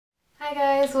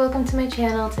guys, welcome to my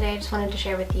channel. Today I just wanted to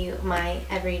share with you my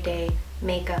everyday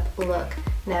makeup look.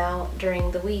 Now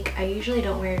during the week I usually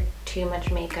don't wear too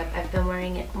much makeup. I've been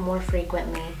wearing it more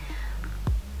frequently,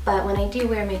 but when I do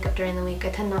wear makeup during the week I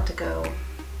tend not to go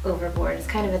overboard. It's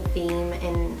kind of a theme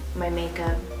in my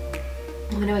makeup.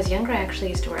 When I was younger I actually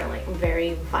used to wear like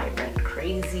very vibrant,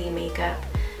 crazy makeup.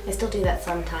 I still do that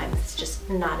sometimes, it's just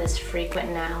not as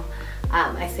frequent now.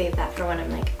 I save that for when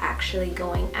I'm like actually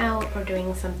going out or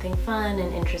doing something fun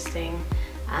and interesting.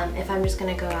 If I'm just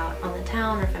gonna go out on the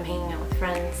town or if I'm hanging out with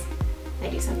friends, I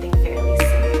do something fairly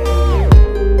simple.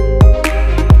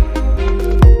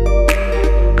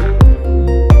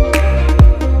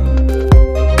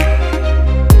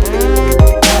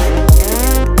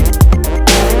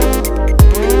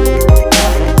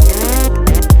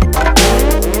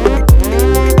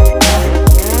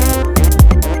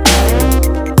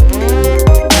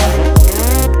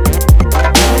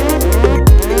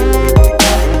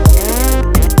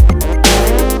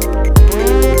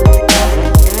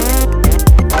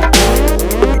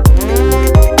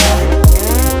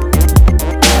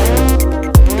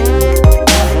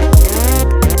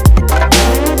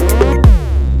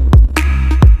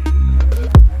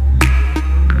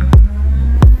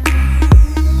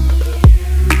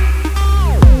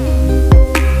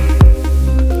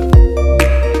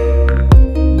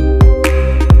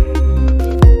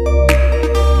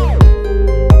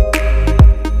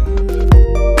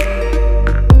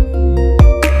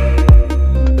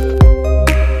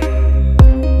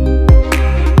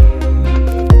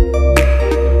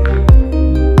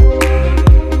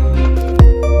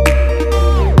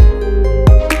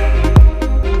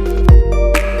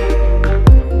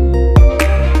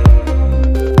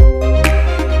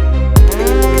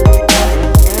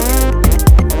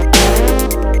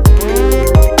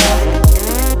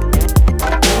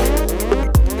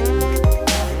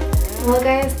 Well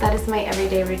guys, that is my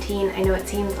everyday routine. I know it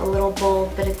seems a little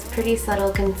bold, but it's pretty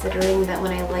subtle considering that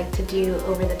when I like to do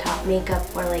over-the-top makeup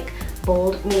or like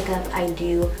bold makeup, I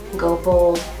do go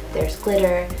bold. There's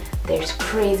glitter, there's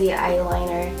crazy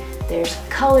eyeliner, there's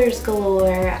colors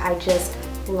galore. I just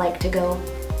like to go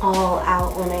all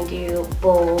out when I do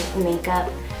bold makeup.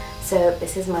 So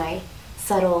this is my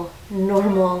subtle,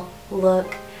 normal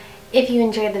look. If you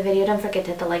enjoyed the video, don't forget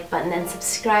to hit the like button and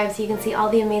subscribe so you can see all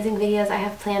the amazing videos I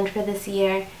have planned for this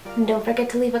year. And don't forget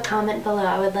to leave a comment below.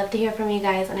 I would love to hear from you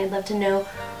guys, and I'd love to know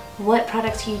what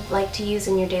products you like to use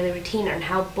in your daily routine and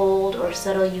how bold or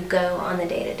subtle you go on the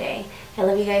day-to-day. I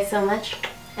love you guys so much,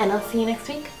 and I'll see you next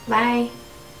week. Bye!